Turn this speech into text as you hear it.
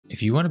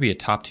If you want to be a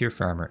top tier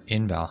farmer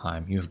in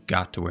Valheim, you have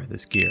got to wear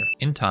this gear.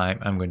 In time,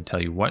 I'm going to tell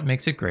you what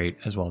makes it great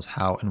as well as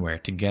how and where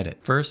to get it.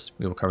 First,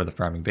 we will cover the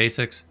farming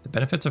basics, the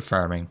benefits of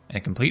farming, and a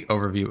complete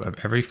overview of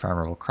every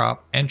farmable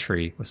crop and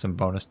tree with some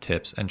bonus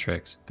tips and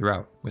tricks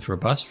throughout. With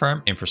robust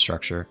farm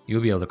infrastructure, you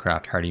will be able to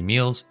craft hearty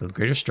meals, build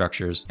greater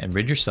structures, and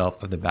rid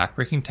yourself of the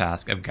backbreaking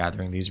task of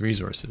gathering these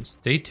resources.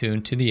 Stay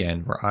tuned to the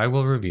end where I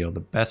will reveal the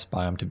best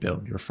biome to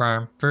build your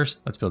farm. First,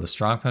 let's build a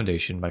strong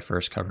foundation by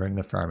first covering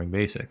the farming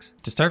basics.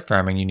 To start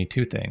farming, you need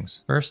two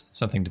things. First,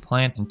 something to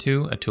plant, and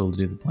two, a tool to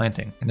do the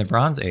planting. In the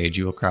Bronze Age,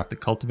 you will craft the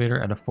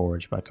cultivator at a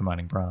forge by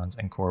combining bronze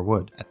and core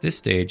wood. At this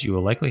stage, you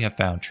will likely have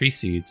found tree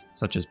seeds,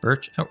 such as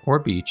birch or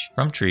beech,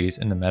 from trees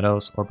in the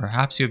meadows, or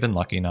perhaps you have been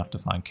lucky enough to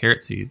find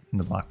carrot seeds in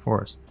the Black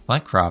Forest. To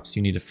plant crops,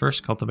 you need to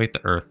first cultivate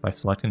the earth by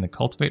selecting the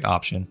cultivate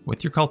option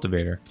with your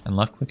cultivator and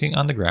left-clicking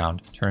on the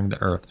ground, turning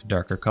the earth a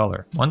darker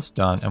color. Once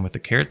done, and with the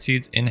carrot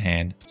seeds in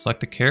hand, select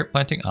the carrot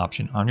planting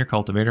option on your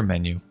cultivator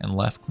menu and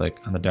left-click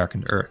on the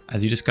darkened earth.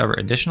 As you discover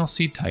additional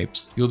seed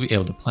types, you will be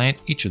able to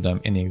plant each of them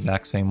in the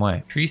exact same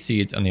way. Tree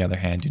seeds, on the other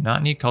hand, do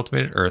not need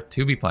cultivated earth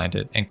to be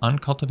planted, and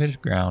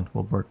uncultivated ground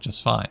will work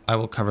just fine. I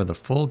will cover the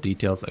full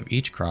details of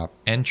each crop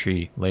and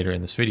tree later in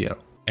this video.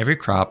 Every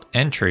crop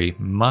and tree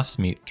must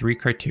meet 3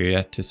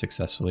 criteria to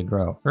successfully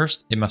grow.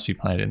 First, it must be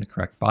planted in the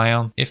correct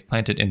biome. If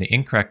planted in the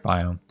incorrect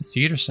biome, the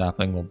seed or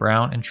sapling will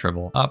brown and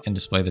shrivel up and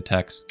display the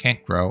text,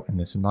 "Can't grow in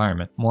this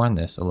environment." More on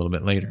this a little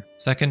bit later.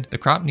 Second, the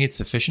crop needs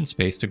sufficient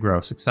space to grow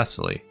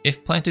successfully.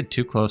 If planted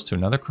too close to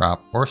another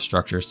crop or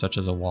structure such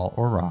as a wall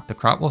or rock, the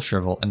crop will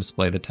shrivel and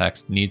display the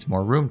text, "Needs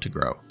more room to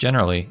grow."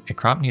 Generally, a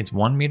crop needs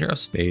 1 meter of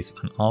space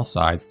on all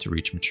sides to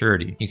reach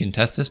maturity. You can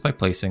test this by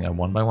placing a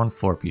 1x1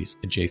 floor piece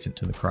adjacent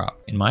to the crop.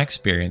 In my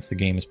experience, the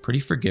game is pretty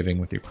forgiving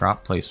with your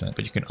crop placement,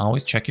 but you can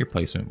always check your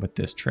placement with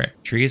this trick.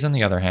 Trees, on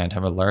the other hand,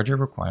 have a larger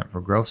requirement for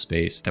growth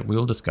space that we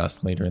will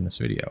discuss later in this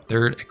video.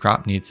 Third, a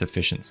crop needs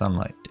sufficient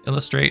sunlight. To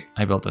illustrate,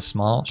 I built a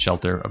small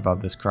shelter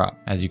above this crop.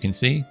 As you can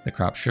see, the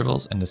crop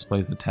shrivels and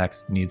displays the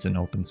text, "Needs an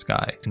open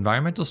sky."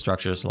 Environmental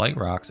structures like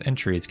rocks and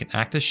trees can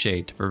act as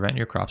shade to prevent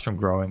your crops from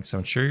growing, so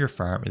ensure your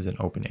farm is in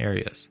open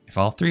areas. If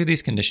all 3 of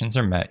these conditions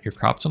are met, your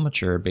crops will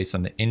mature based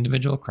on the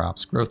individual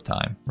crop's growth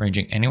time,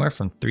 ranging anywhere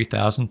from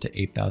 3,000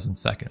 to 8,000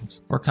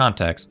 seconds. For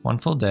context, 1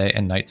 full day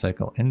and night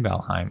cycle in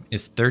Valheim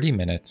is 30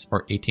 minutes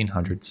or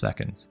 1800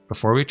 seconds.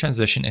 Before we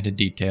transition into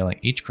detailing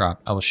each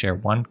crop, I will share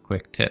one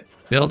quick tip.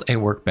 Build a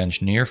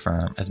workbench near your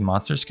farm, as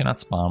monsters cannot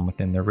spawn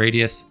within their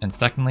radius, and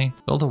secondly,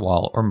 build a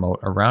wall or moat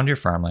around your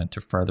farmland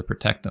to further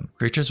protect them.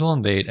 Creatures will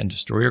invade and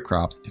destroy your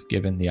crops if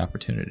given the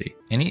opportunity.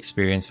 Any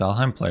experienced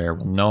Valheim player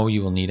will know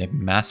you will need a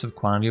massive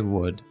quantity of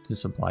wood to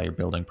supply your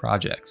building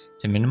projects.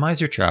 To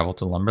minimize your travel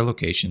to lumber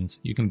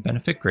locations, you can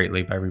benefit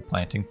greatly by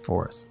replanting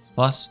forests.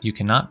 Plus, you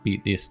cannot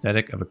beat the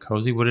aesthetic of a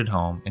cozy wooded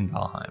home in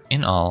Valheim.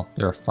 In all,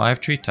 there are 5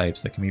 tree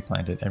types that can be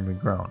planted and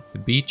regrown. The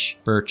beech,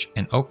 birch,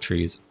 and oak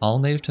trees, all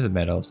native to the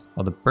meadows,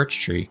 while the birch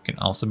tree can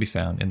also be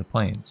found in the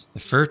plains. The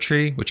fir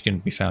tree, which can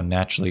be found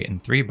naturally in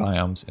 3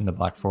 biomes in the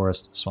Black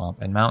Forest,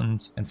 swamp, and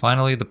mountains, and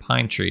finally the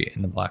pine tree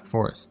in the Black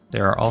Forest.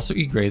 There are also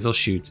yggdrasil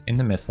shoots in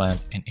the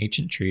mistlands and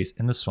ancient trees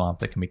in the swamp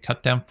that can be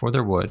cut down for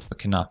their wood but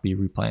cannot be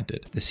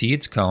replanted. The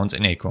seeds, cones,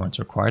 and acorns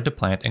required to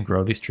plant and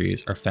grow these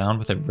trees are found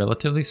with a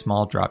relatively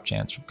small drop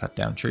chance from cut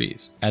down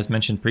trees. As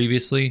mentioned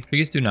previously,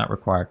 trees do not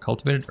require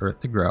cultivated earth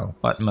to grow,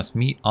 but must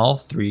meet all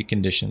 3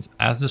 conditions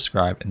as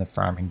described in the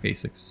farming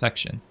basics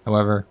section.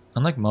 However,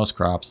 unlike most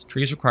crops,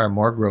 trees require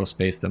more growth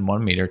space than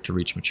 1 meter to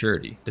reach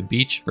maturity. The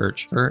beech,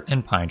 birch, fir,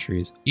 and pine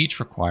trees each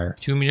require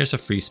 2 meters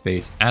of free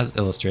space as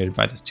illustrated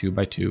by this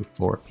 2x2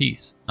 floor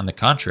piece. On the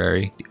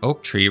contrary, the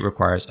oak tree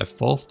requires a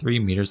full 3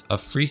 meters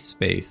of free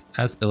space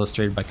as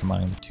illustrated by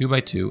combining the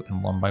 2x2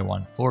 and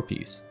 1x1 floor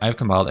piece. I have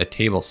compiled a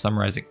table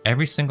summarizing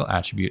every single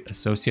attribute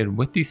associated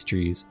with these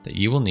trees that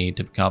you will need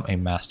to become a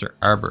master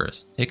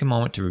arborist. Take a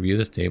moment to review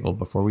this table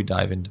before we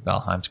dive into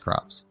Valheim's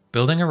crops.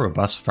 Building a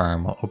robust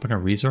farm will open a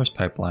resource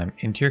pipeline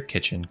into your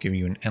kitchen, giving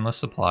you an endless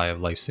supply of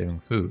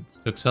life-saving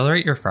foods. To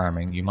accelerate your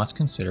farming, you must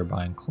consider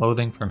buying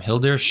clothing from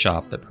Hildir's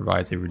shop that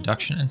provides a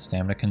reduction in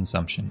stamina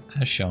consumption,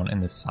 as shown in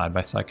this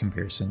side-by-side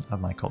comparison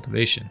of my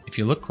cultivation. If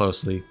you look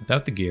closely,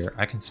 without the gear,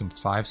 I consume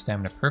 5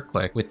 stamina per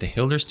click. With the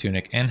Hildir's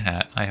tunic and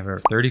hat, I have a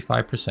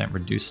 35%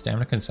 reduced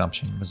stamina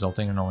consumption,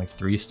 resulting in only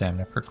 3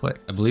 stamina per click.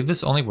 I believe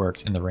this only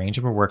works in the range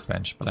of a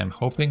workbench, but I'm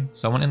hoping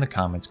someone in the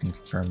comments can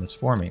confirm this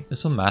for me.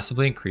 This will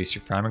massively increase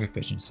your farming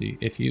efficiency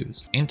if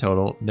used. In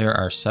total, there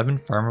are 7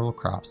 farmable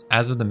crops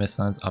as of the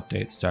Mistlands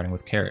update, starting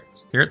with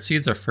carrots. Carrot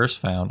seeds are first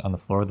found on the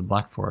floor of the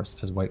Black Forest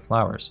as white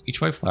flowers.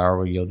 Each white flower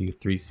will yield you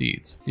 3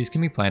 seeds. These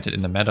can be planted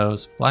in the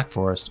meadows, Black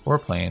Forest, or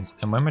plains,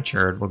 and when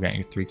matured will grant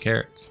you 3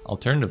 carrots.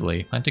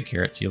 Alternatively, planted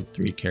carrots yield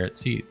 3 carrot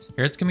seeds.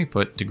 Carrots can be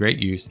put to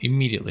great use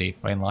immediately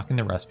by unlocking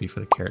the recipe for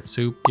the carrot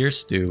soup, deer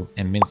stew,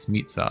 and minced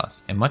meat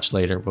sauce, and much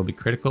later will be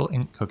critical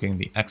in cooking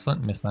the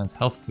excellent Mistlands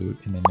health food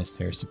in the Mist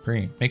Hair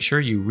Supreme. Make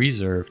sure you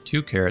reserve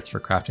 2 carrots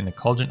for crafting the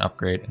cauldron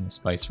upgrade in the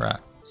spice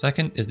rack.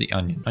 Second is the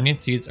onion. Onion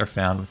seeds are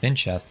found within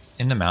chests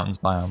in the mountains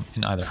biome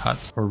in either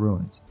huts or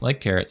ruins. Like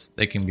carrots,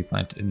 they can be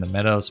planted in the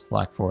meadows,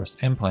 black forest,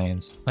 and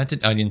plains.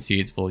 Planted onion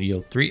seeds will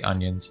yield 3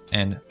 onions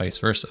and vice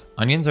versa.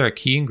 Onions are a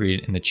key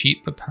ingredient in the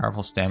cheap but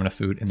powerful stamina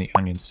food in the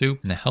onion soup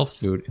and the health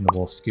food in the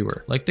wolf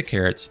skewer. Like the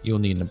carrots, you will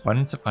need an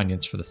abundance of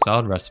onions for the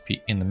salad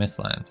recipe in the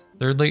Mistlands.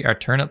 Thirdly are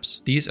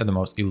turnips. These are the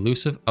most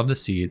elusive of the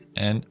seeds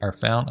and are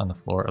found on the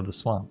floor of the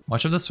swamp.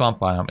 Much of the swamp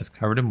biome is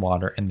covered in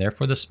water, and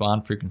therefore the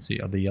spawn frequency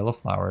of the yellow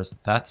flowers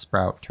that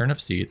sprout turnip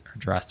seeds are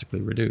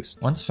drastically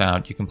reduced. Once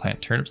found, you can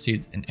plant turnip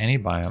seeds in any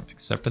biome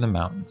except for the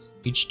mountains.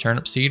 Each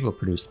turnip seed will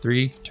produce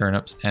 3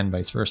 turnips and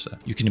vice versa.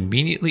 You can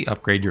immediately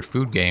upgrade your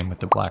food game with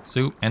the black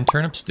soup and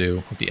turnip stew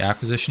with the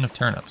acquisition of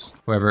turnips.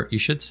 However, you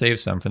should save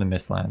some for the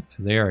Mistlands,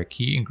 as they are a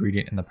key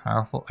ingredient in the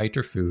powerful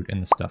Eiter food in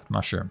the stuffed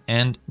mushroom.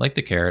 And, like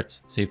the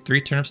carrots, save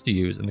 3 turnips to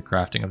use in the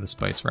crafting of the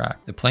spice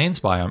rack. The plains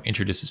biome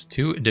introduces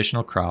 2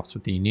 additional crops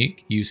with the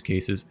unique use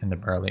cases in the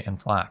barley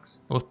and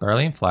flax. Both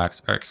barley and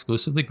flax are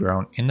exclusively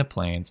grown in the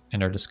plains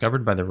and are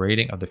discovered by the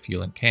raiding of the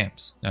Fueling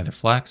camps. Neither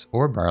flax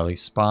or barley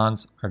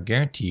spawns are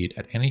guaranteed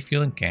at any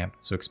Fueling camp,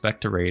 so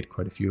expect to raid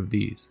quite a few of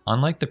these.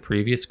 Unlike the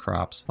previous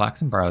crops,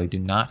 flax and barley do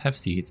not have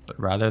seeds, but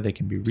rather they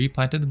can be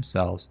replanted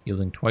themselves,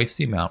 yielding twice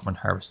the amount when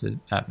harvested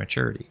at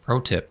maturity. Pro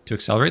tip: to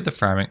accelerate the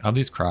farming of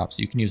these crops,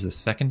 you can use the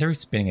secondary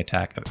spinning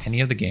attack of any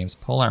of the game's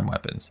polearm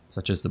weapons,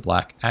 such as the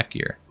black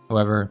Atgear.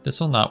 However, this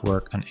will not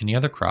work on any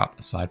other crop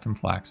aside from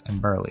flax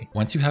and barley.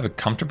 Once you have a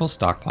comfortable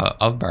stockpile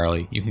of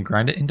barley, you can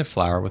grind it into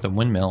flour with a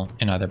windmill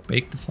and either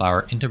bake the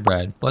flour into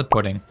bread, blood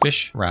pudding,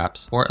 fish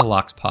wraps, or a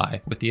lox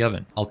pie with the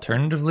oven.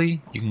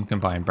 Alternatively, you can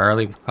combine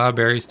barley with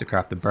cloudberries to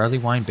craft the barley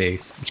wine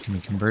base, which can be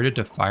converted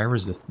to fire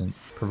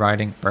resistance,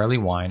 providing barley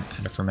wine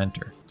and a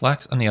fermenter.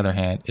 Flax, on the other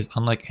hand, is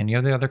unlike any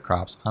of the other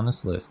crops on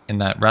this list in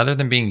that rather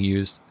than being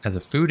used as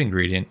a food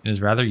ingredient, it is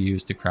rather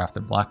used to craft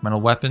the black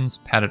metal weapons,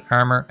 padded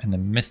armor, and the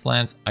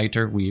Mistlands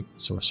Eiter Weave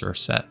Sorcerer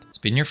set.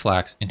 Spin your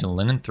flax into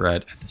linen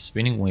thread at the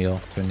spinning wheel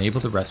to enable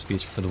the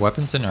recipes for the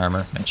weapons and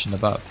armor mentioned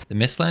above. The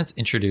Mistlands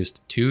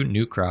introduced 2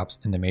 new crops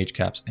in the Mage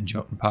Caps and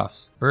Jotun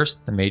Puffs.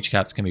 First, the Mage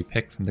Caps can be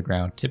picked from the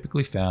ground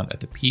typically found at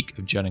the peak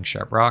of jutting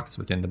sharp rocks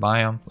within the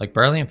biome. Like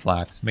barley and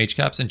flax, Mage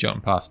Caps and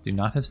Jotun Puffs do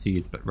not have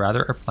seeds but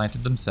rather are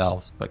planted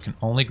themselves, but can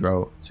only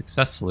grow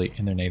successfully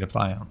in their native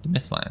biome, the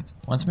Mistlands.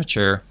 Once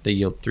mature, they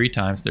yield 3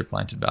 times their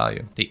planted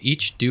value. They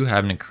each do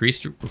have an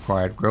increased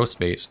required grow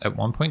space at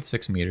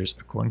 1.6 meters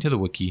according to the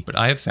wiki, but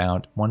I have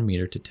found 1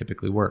 meter to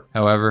typically work.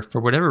 However, for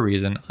whatever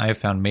reason, I have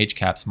found Mage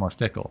Caps more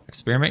fickle.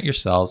 Experiment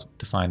yourselves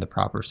to find the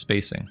proper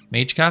spacing.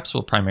 Mage Caps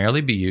will primarily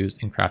be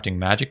used in crafting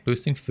magic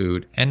boosting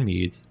food and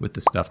meads with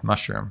the stuffed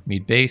mushroom,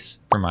 mead base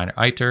for minor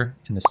Eiter,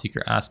 and the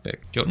seeker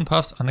aspect. Jotun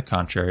Puffs, on the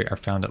contrary, are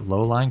found at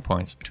low-lying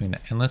points between the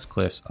endless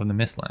cliffs of the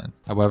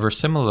Mistlands. However,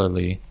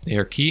 similarly, they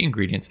are key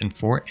ingredients in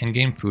 4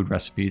 endgame food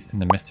recipes in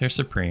the Misthair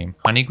Supreme,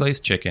 honey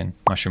glazed chicken,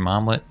 mushroom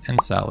omelet,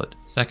 and salad.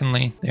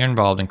 Secondly, they are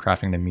involved in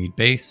crafting the mead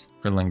base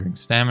for lingering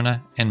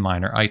stamina and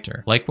minor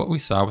Eiter. Like what we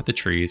saw with the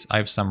trees, I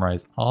have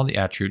summarized all the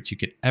attributes you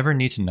could ever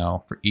need to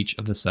know for each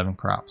of the 7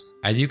 crops.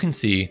 As you can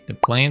see, the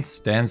plains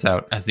stands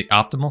out as the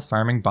optimal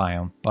farming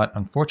biome, but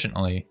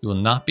unfortunately, you will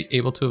not be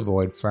able to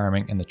avoid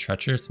farming in the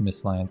treacherous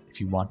Mistlands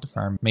if you want to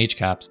farm Mage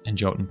Caps and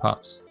Jotun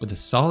Puffs. With a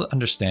solid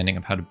understanding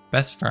of how to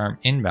best farm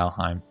in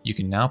Valheim, you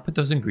can now put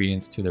those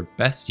ingredients to their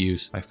best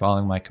use by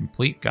following my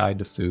complete guide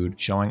to food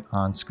showing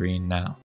on screen now.